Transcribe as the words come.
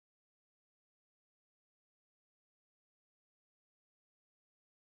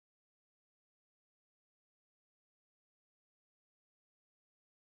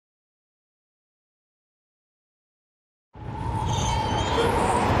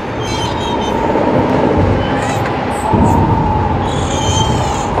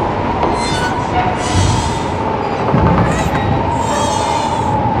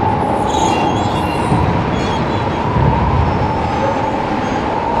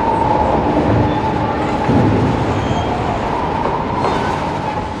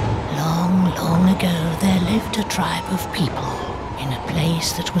tribe of people in a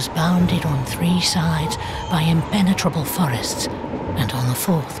place that was bounded on 3 sides by impenetrable forests, and on the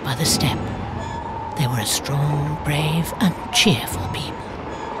 4th by the steppe. They were a strong, brave, and cheerful people.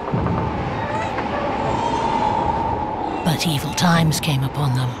 But evil times came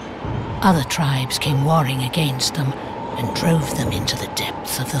upon them. Other tribes came warring against them and drove them into the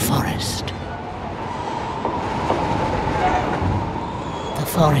depths of the forest. The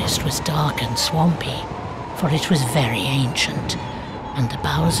forest was dark and swampy, for it was very ancient, and the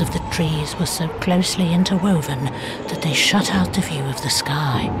boughs of the trees were so closely interwoven that they shut out the view of the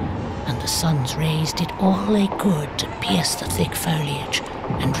sky, and the sun's rays did all they could to pierce the thick foliage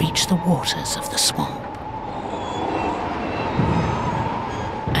and reach the waters of the swamp.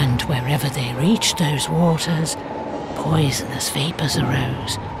 And wherever they reached those waters, poisonous vapors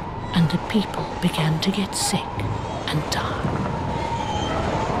arose, and the people began to get sick and die.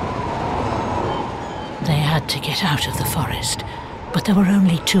 They had to get out of the forest, but there were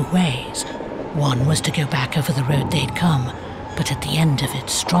only 2 ways. One was to go back over the road they'd come, but at the end of it,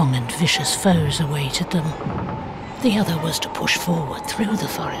 strong and vicious foes awaited them. The other was to push forward through the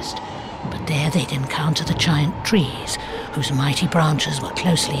forest, but there they'd encounter the giant trees, whose mighty branches were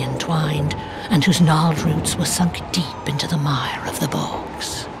closely entwined, and whose gnarled roots were sunk deep into the mire of the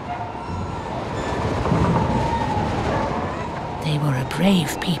bogs. They were a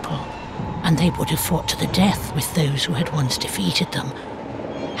brave people, and they would have fought to the death with those who had once defeated them,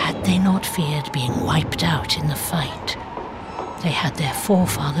 had they not feared being wiped out in the fight. They had their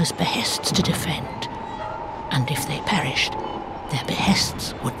forefathers' behests to defend, and if they perished, their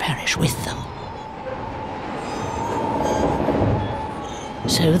behests would perish with them.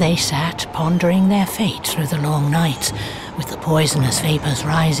 So they sat pondering their fate through the long nights, with the poisonous vapors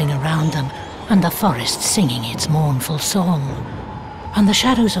rising around them, and the forest singing its mournful song. And the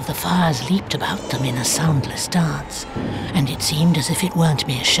shadows of the fires leaped about them in a soundless dance, and it seemed as if it weren't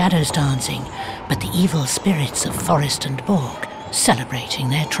mere shadows dancing, but the evil spirits of forest and bog celebrating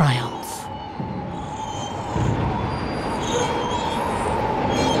their triumph.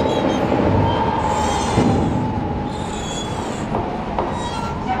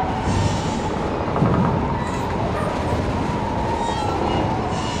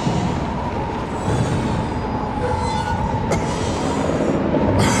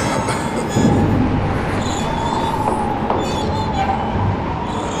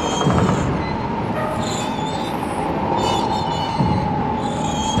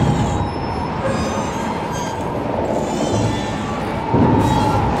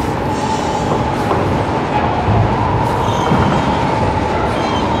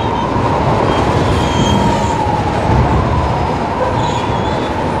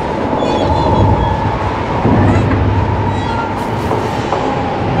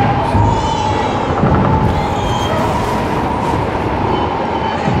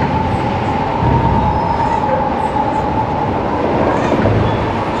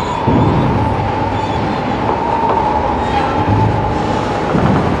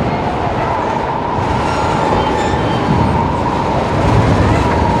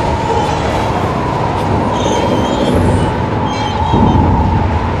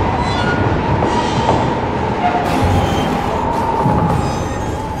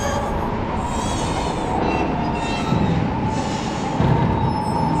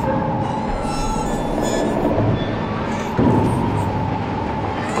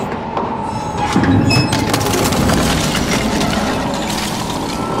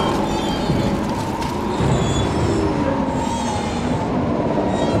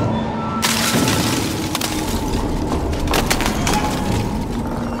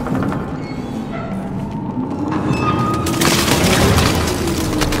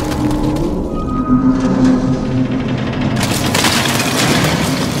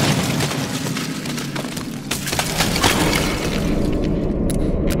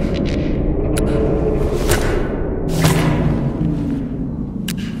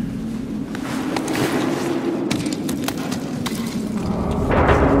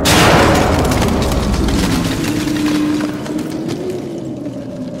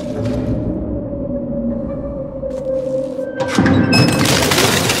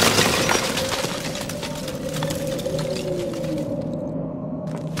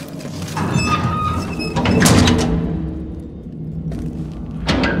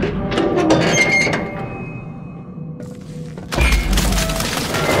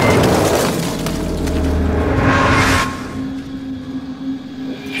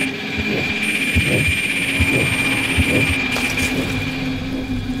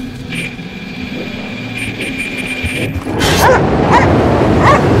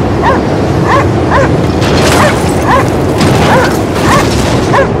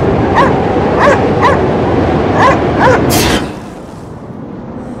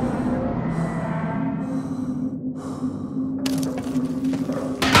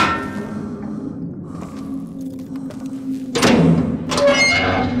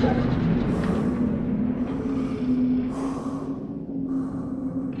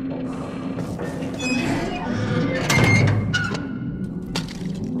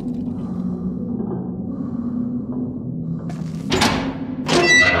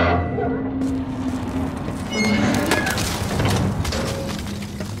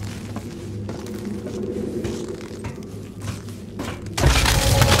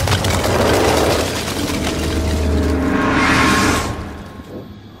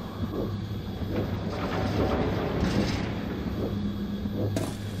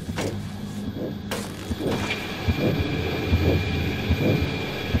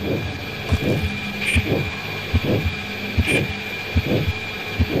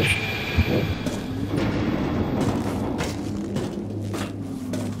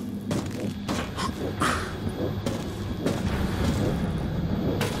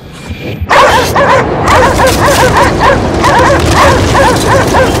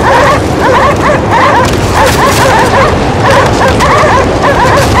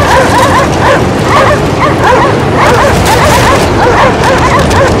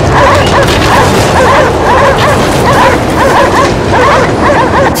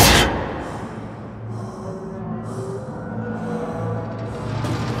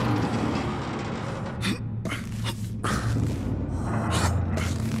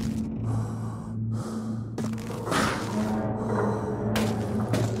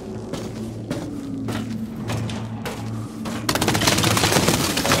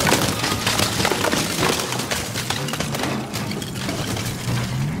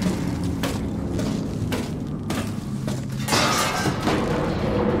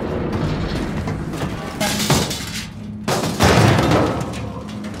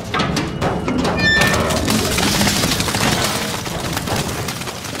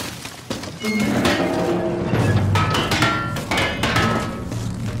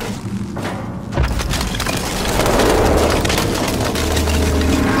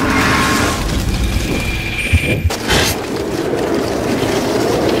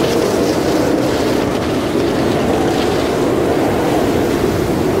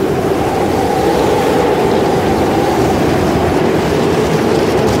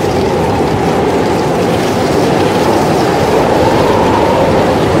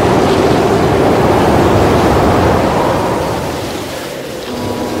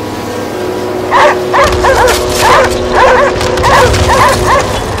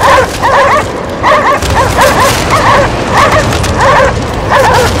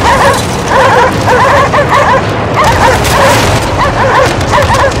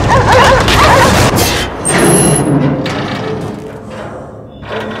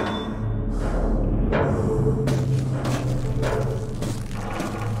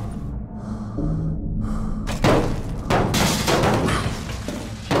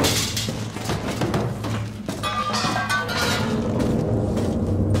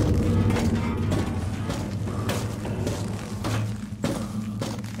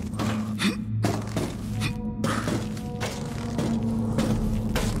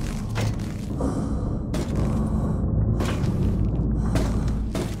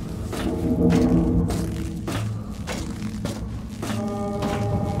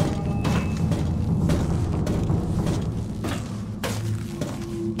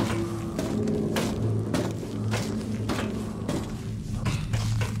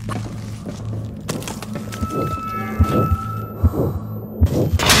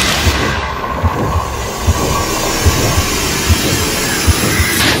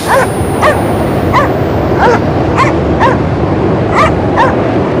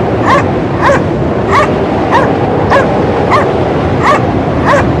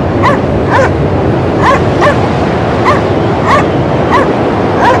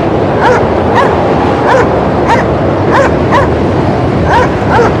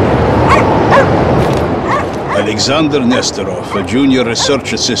 Alexander Nesterov, a junior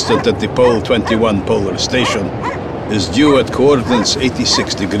research assistant at the Pole 21 Polar Station, is due at coordinates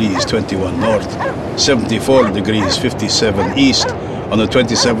 86 degrees 21 north, 74 degrees 57 east on the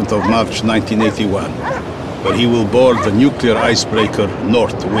 27th of March 1981, where he will board the nuclear icebreaker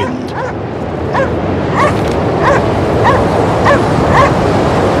North Wind.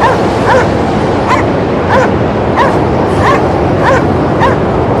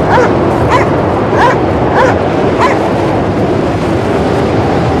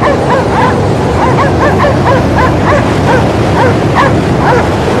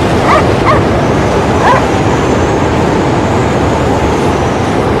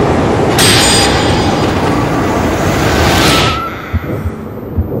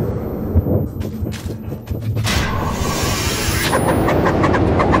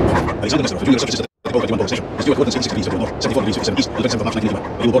 Alexander Nesterov, a junior research assistant at the Pole 21 Polar Station, is due at coordinates 86 degrees 21 north, 74 degrees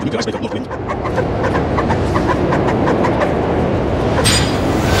 57 east on the 27th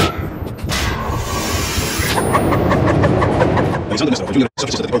of March 1981, where he will board the nuclear icebreaker North Wind. Alexander Nesterov, a junior research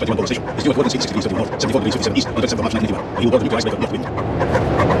assistant at the Pole 21 Polar Station, is due at coordinates 86 degrees 21 north, 74 degrees 57 east on the 27th of March 1981, where he will board the nuclear icebreaker North Wind.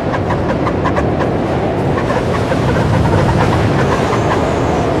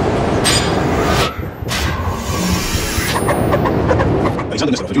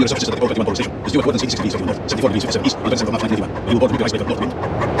 Alexander Nesterov, a junior research assistant at the Pole 21 Polar Station, is due at coordinates 86 degrees 21 north, 74 degrees 57 east on the 27th of March 1981, where he will board the nuclear icebreaker North Wind.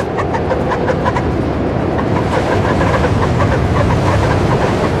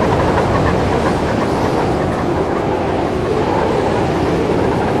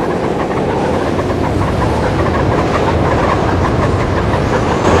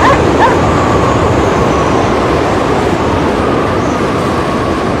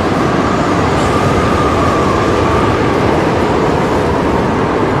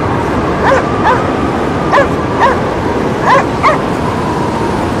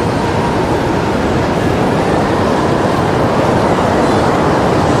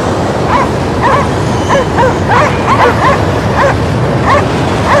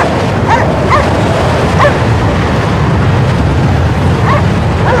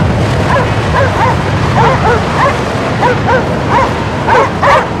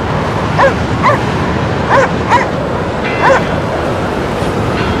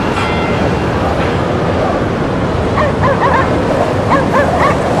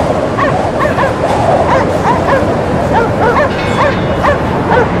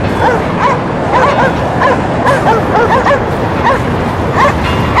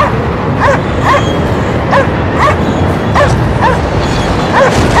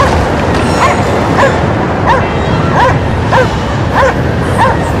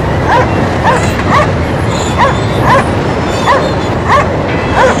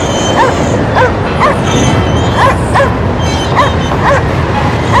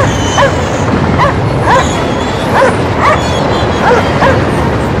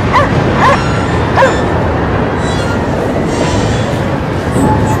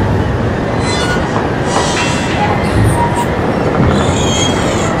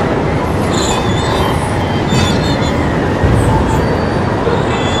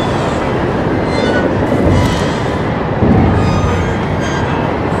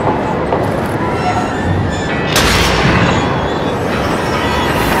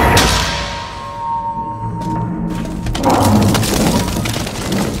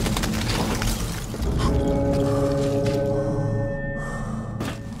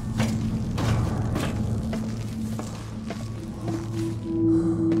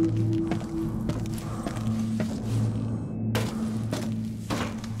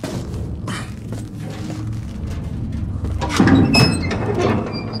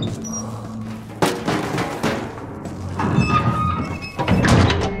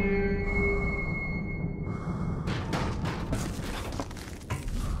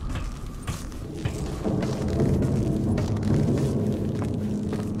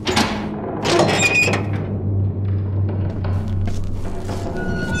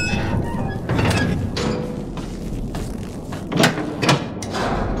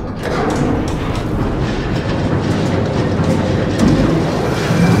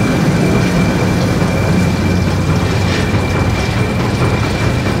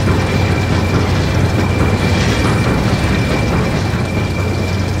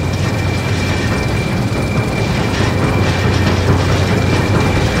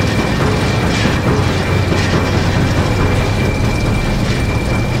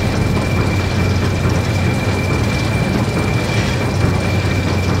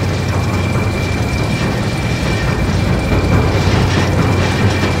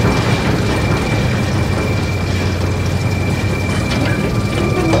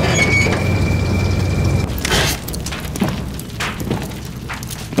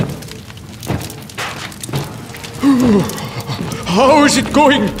 is it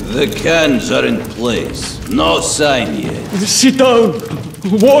going? The cans are in place. No sign yet. Sit down.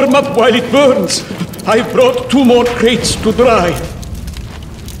 Warm up while it burns. I brought 2 more crates to dry.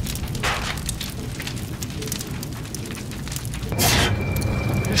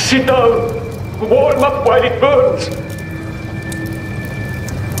 Sit down. Warm up while it burns.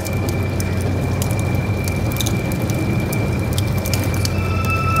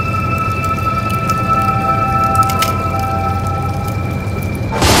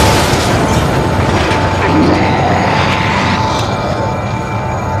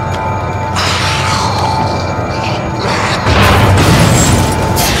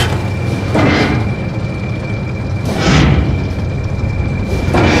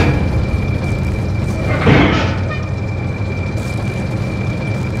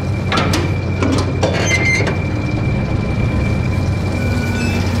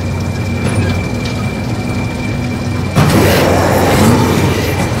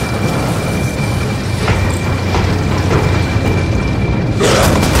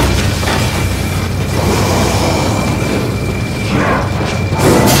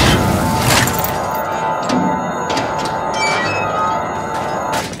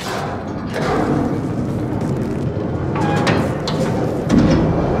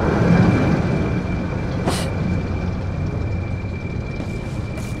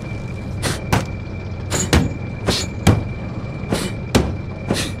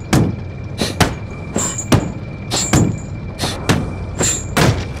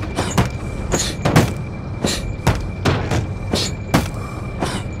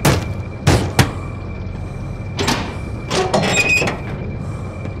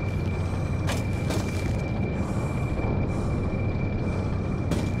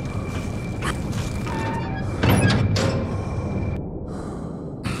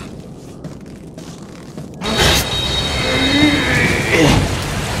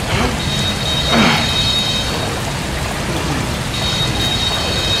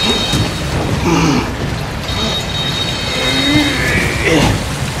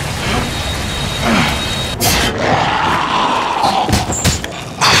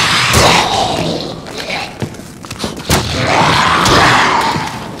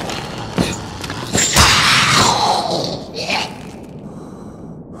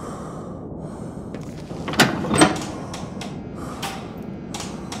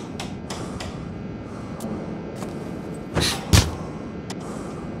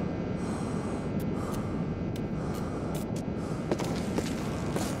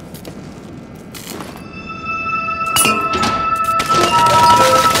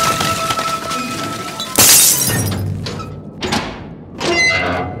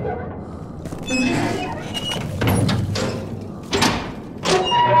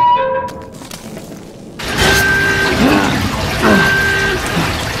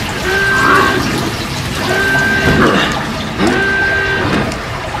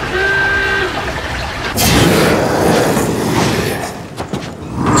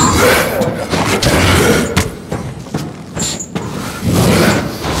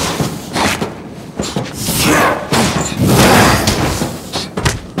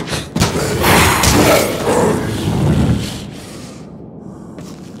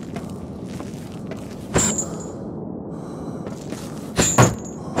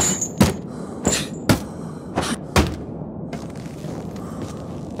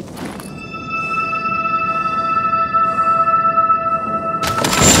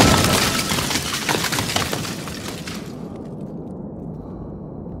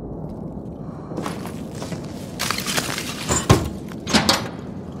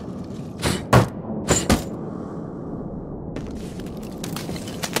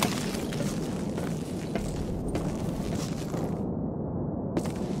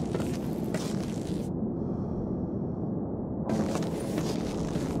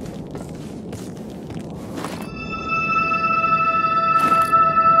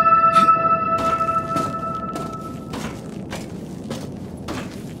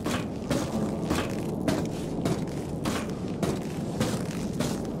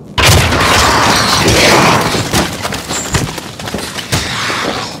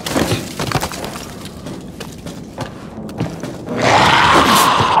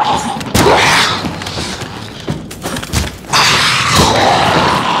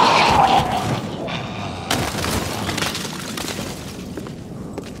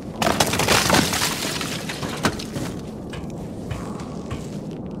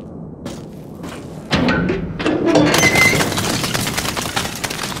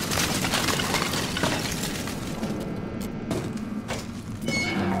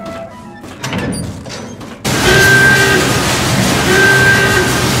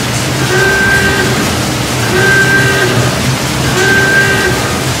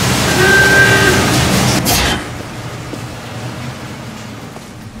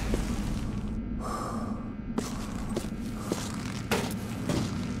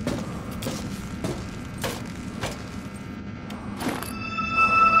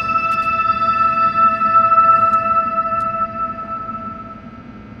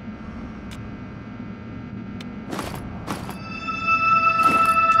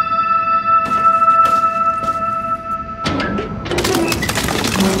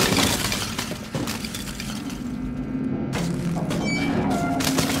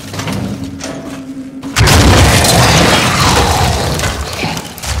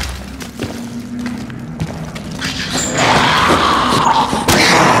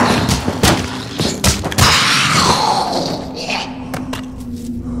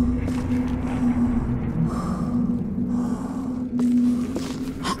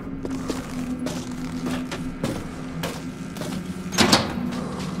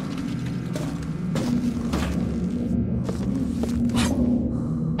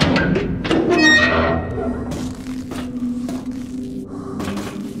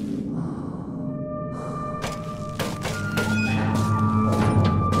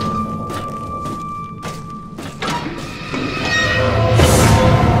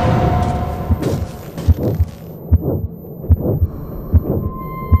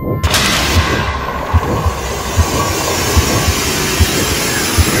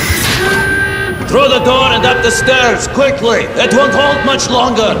 Through the door and up the stairs, quickly! It won't hold much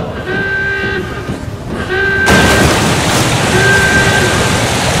longer!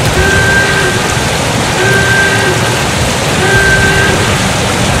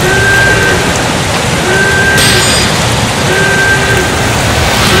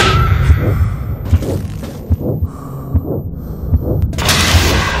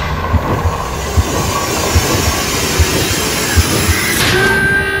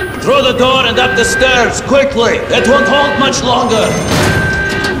 Through the door and up the stairs, quickly! It won't hold much longer!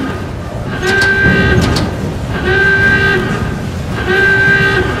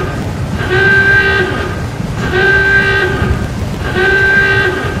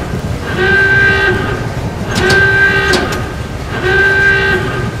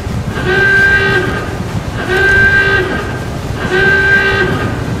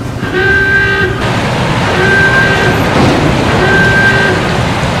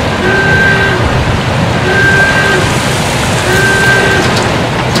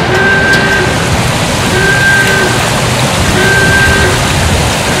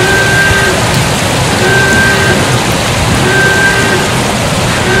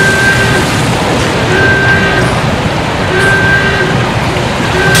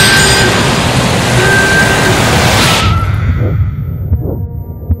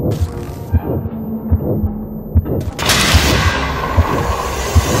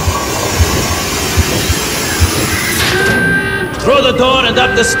 Through the door and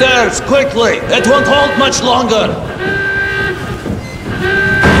up the stairs, quickly! It won't hold much longer!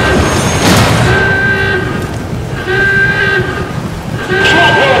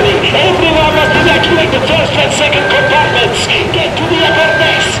 Flag warning! Everyone must evacuate the first and second compartments! Get to the upper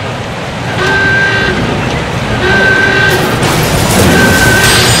decks!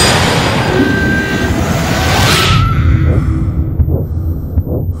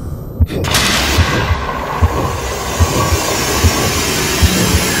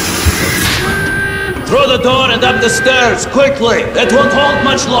 Through the door and up the stairs, quickly! It won't hold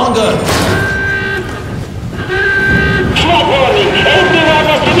much longer! Flag warning! Everyone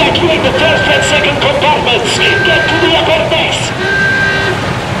must evacuate the first and second compartments! Get to the upper decks!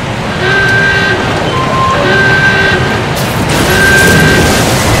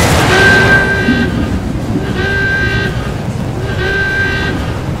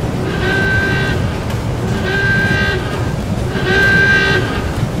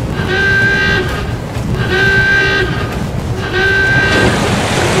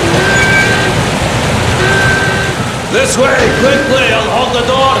 This way, quickly! I'll hold the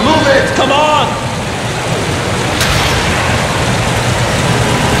door! Move it! Come on!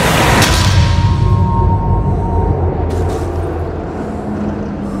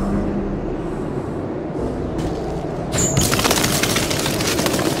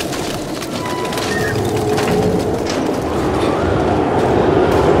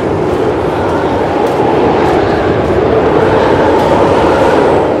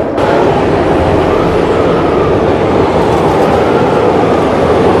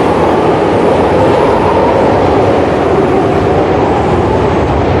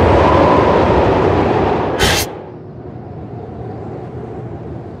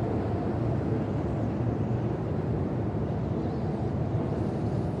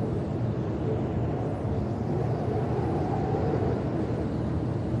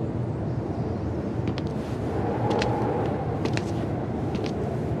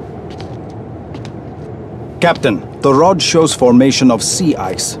 Captain, the rod shows formation of sea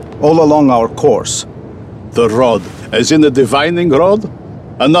ice all along our course. The rod, as in the divining rod?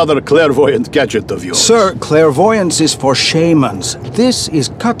 Another clairvoyant gadget of yours. Sir, clairvoyance is for shamans. This is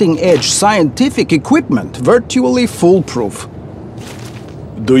cutting-edge scientific equipment, virtually foolproof.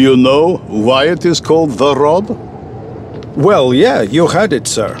 Do you know why it is called the rod? Well, yeah, you had it,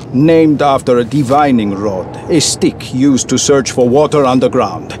 sir. Named after a divining rod, a stick used to search for water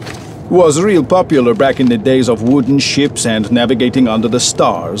underground. Was real popular back in the days of wooden ships and navigating under the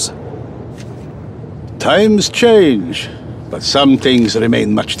stars. Times change, but some things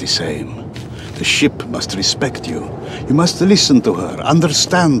remain much the same. The ship must respect you. You must listen to her,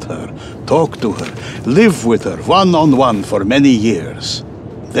 understand her, talk to her, live with her one-on-one for many years.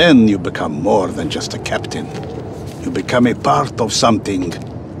 Then you become more than just a captain. You become a part of something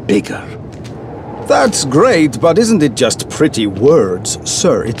bigger. That's great, but isn't it just pretty words?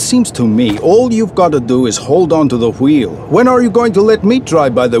 Sir, it seems to me all you've got to do is hold on to the wheel. When are you going to let me try,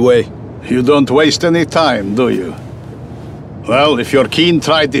 by the way? You don't waste any time, do you? Well, if you're keen,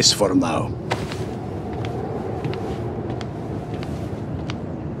 try this for now.